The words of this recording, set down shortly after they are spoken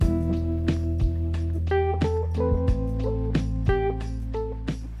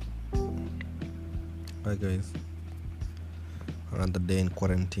guys? Another day in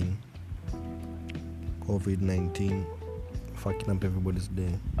quarantine. COVID-19 fucking up everybody's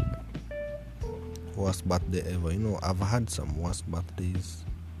day. Worst birthday ever. I've had some worst birthdays.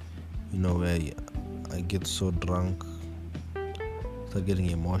 Where I get so drunk, start getting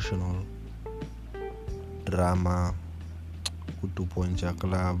emotional, drama, kutupo nje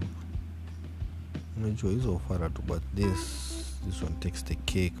club. Unajua hizo ufara tu, but this one takes the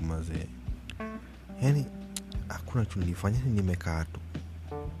cake maze. Yani hakuna kitu nilifanya, nimekaa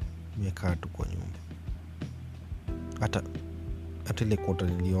tu kwa nyumba. Hata ile kota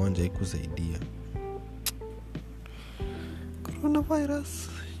nilionja ikusaidia. Coronavirus,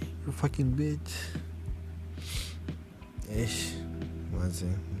 you fucking bitch. Maze,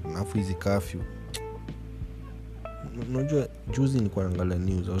 nafu hizi curfew. Unajua juzi nilikuwa naangalia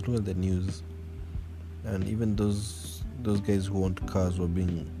news. I was looking at the news, and even those guys who want cars were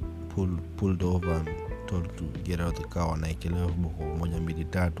being pulled over and told to get out of the car. Wanaekelewa boko 1 2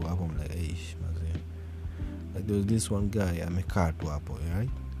 3 hapo. I'm like, maze. Like there was this one guy amekaa tu hapo, right?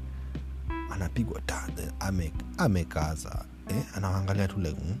 Anapigwa tada, amekaza. Anaangalia tu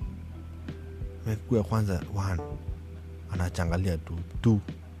like amekuwa kwanza 1, anachangalia tu 2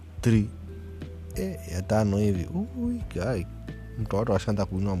 3 ya 5 hivi. Guy, mtoto ashaanza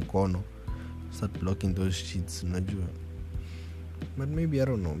kuinua mkono, start blocking those shits, unajua. But maybe I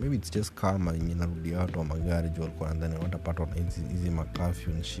don't know, maybe it's just karma yenye narudi watu wa magari juu walikuwa ndani watapata na hizi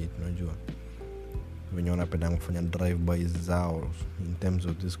makafyu and shit, unajua. Wenye wanapenda kufanya drive-by zao in terms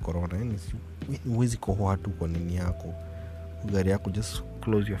of this corona. Yani huwezi kohoa tu kwa nini yako. Gari yako, just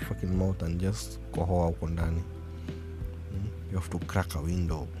close your fucking mouth and just kohoa huko ndani. You have to crack a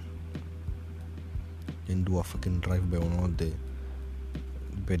window and do a fucking drive-by on all the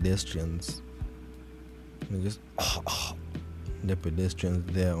pedestrians. And just the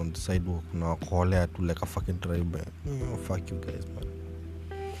pedestrians there on the sidewalk now koholea to like a fucking drive-by. Fuck you guys, man.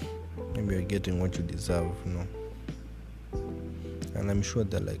 Maybe you're getting what you deserve, and I'm sure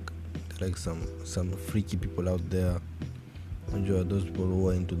they're like some freaky people out there. Enjoy those people who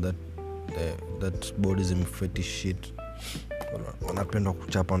are into that bodysm fetish shit. Wanapenda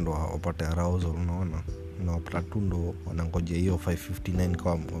kuchapa ndo wapate arousal, unaona. Na wapatu ndo wanangoja hiyo 559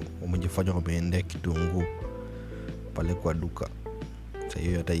 kwa umejifanya wameendea kitunguu pale kwa duka. Sasa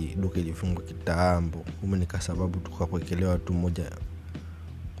hiyo hata duka ilifungwa kitambo. Umenika sababu tukakuwekelewa tu moja,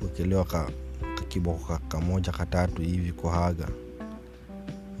 kuwekelewa kiboko kamoja katatu hivi kwa haga.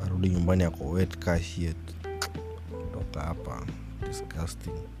 Arudi nyumbani yako wet cash shit. Toka hapa,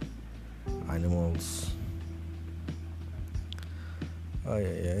 disgusting animals.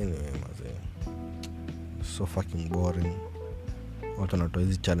 Anyway, maze, so fucking boring. Watu wanatoa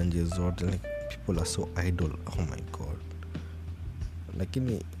hizi challenges zote, like people are so idle. Oh my god.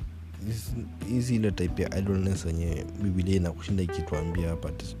 Lakini hizi ile type ya idleness yenye Biblia inakushinda ikituambia hapa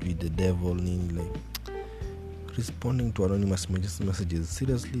with the devil nini, like responding to anonymous messages.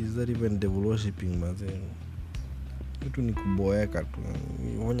 Seriously, is that even devil worshipping, maze? Itu ni kuboeka tu.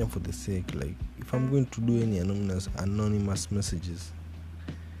 Wanya for the sake, like if I'm going to do any anonymous messages,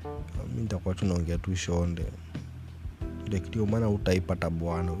 mimi nitakuwa tu naongea tu shonde. Like ndio maana utaipata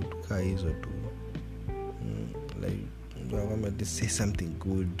bwana utukaa hizo tu. Like ndio kama they say something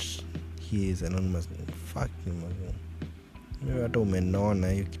good, he is anonymous. Fuck you, man. Mimi hata umenaona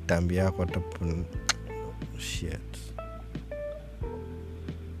hiyo kitambi yako hata shit.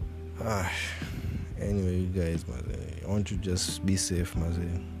 Anyway, you guys, maze, I want you to just be safe, maze.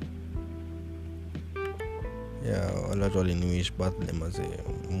 Yeah, wala wali ni wish birthday, maze.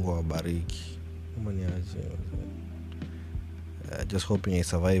 Mungu awabariki. Umani aje, just hoping I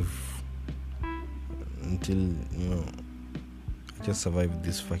survive until, I just survive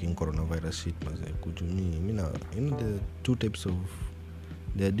this fucking coronavirus shit, maze. Kujumi, there are 2 types of,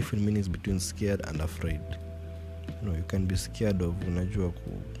 there are different meanings between scared and afraid. You can be scared of, unajua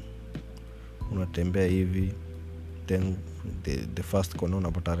unatembea hivi, then the first corner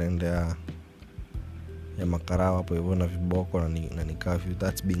unapata rende ya makarawa hapo hivyo na viboko na ni curfew.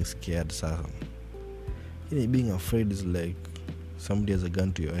 That's being scared. Sasa being afraid is like somebody has a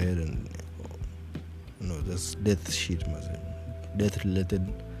gun to your head and that's death shit, maze. Death related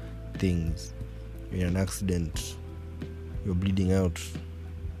things. You're in an accident, you're bleeding out,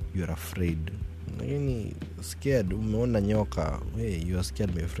 you're afraid. Lakini scared, umeona nyoka, hey, you are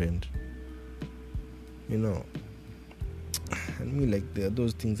scared, my friend. And me, like, there are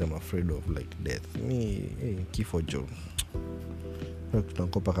those things I'm afraid of, like death. Me, kifo jo.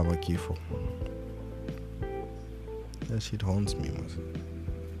 Tunakopa kama kifo. That shit haunts me, man.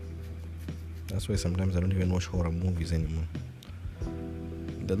 That's why sometimes I don't even watch horror movies anymore.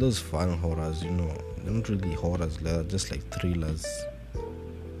 There are those fun horrors, they're not really horrors, they're just like thrillers,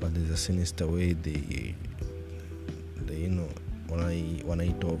 but there's a sinister way they you know, when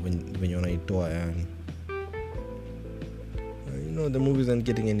wanaitoa yani. You know, the movies aren't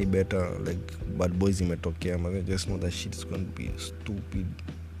getting any better. Like Bad Boys imetokea, I just know that shit is going to be stupid.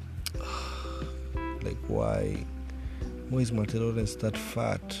 Like why is Martin Lawrence that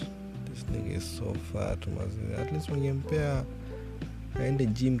fat? This nigga is so fat, at least wangempea aende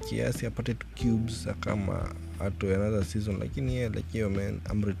gym kiasi apate 2 cubes kama ato another season, lakini yeah, like yo man,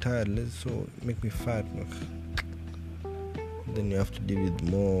 I'm retired, let's so make me fat. Then you have to deal with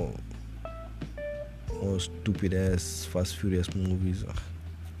more stupid ass Fast Furious movies.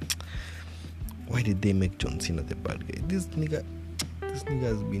 Why did they make John Cena the bad guy? This nigga has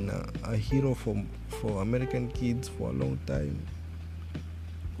been a hero for American kids for a long time.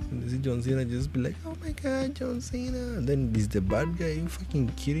 And you see John Cena just be like, oh my god, John Cena, and then he's the bad guy. Are you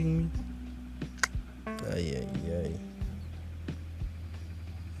fucking kidding me? Ay.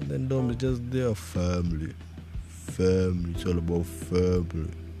 And then Dom is just their family. It's all about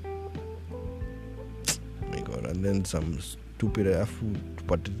family. Oh my god. And then some stupid afu to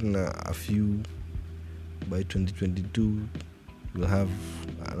put it in a few. By 2022 we'll have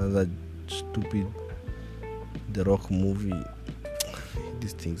another stupid The Rock movie.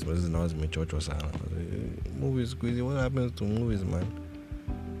 These things was now zimechochwa sana. Movies crazy. What happens to movies, man?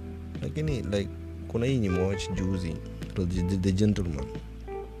 Like kuna hii nimewatch juzi, The Gentleman.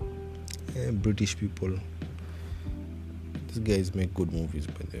 British people, these guys make good movies,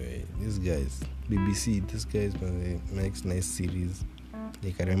 by the way. These guys, BBC, these guys makes nice series.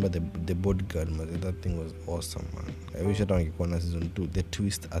 Like I remember the Bodyguard, man. That thing was awesome, man. I wish I don't get season 2. The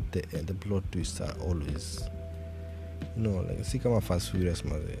twist at the end, the plot twists are always, you know, like see kama Fast Furious,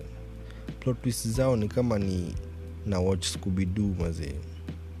 man. Plot twists zao ni kama ni na watch Scooby-Doo, man.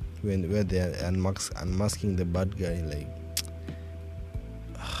 Where they are unmasking the bad guy, like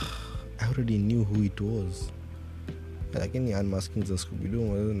I already knew who it was. Like any unmasking the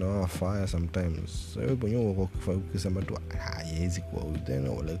Scooby-Doo na fire sometimes. So when you walk ukisema tu haiwezi kuwa huyu, then I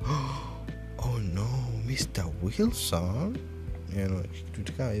was like, oh no, Mr. Wilson, you know,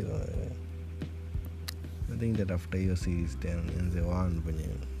 tutika hizo. I think that after your series then in the one when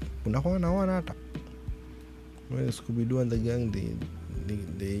unakuwa na wana hata when Scooby-Doo and the gang they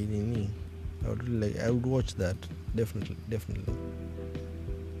I would watch that definitely.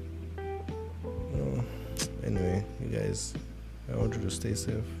 Anyway, you guys, I want you to stay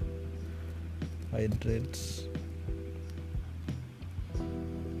safe, hydrate.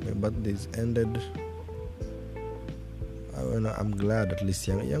 My birthday's ended. I'm glad at least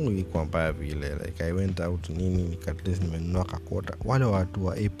yangu ilikuwa mbaya vile. Like I went out nini, at least nimenunua kakota. Wale watu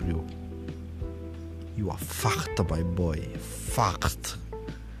wa April, you are fucked, my boy, fucked.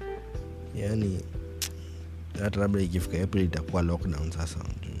 Yani hata labda ikifika April itakuwa lockdown sasa.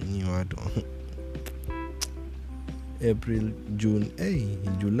 Ni watu April, June,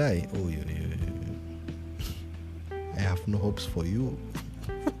 July. Oh, yeah. I have no hopes for you.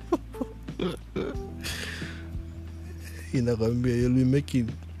 Inakwambia you'll be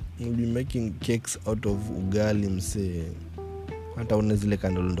making cakes out of ugali mse. Hata una zile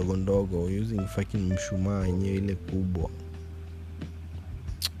kandolo ndogo ndogo using fucking mshumaa yenyewe ile kubwa.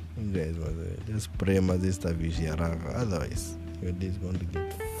 You guys, just pray mazi stavishi haraka, otherwise your day is going to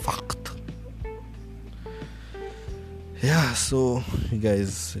get fucked. Yeah, so you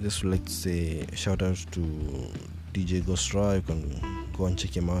guys, I just would like to say shout out to DJ Ghostra. You can go and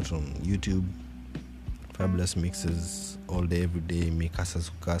check him out on YouTube. Fabulous mixes all day, every day. Mikasa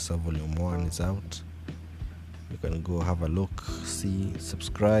Sukasa Volume 1 is out. You can go have a look, see,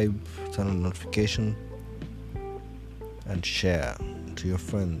 subscribe, turn on notification, and share to your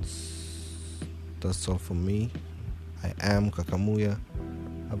friends. That's all from me. I am Kakamuya.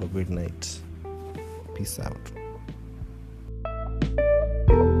 Have a great night. Peace out.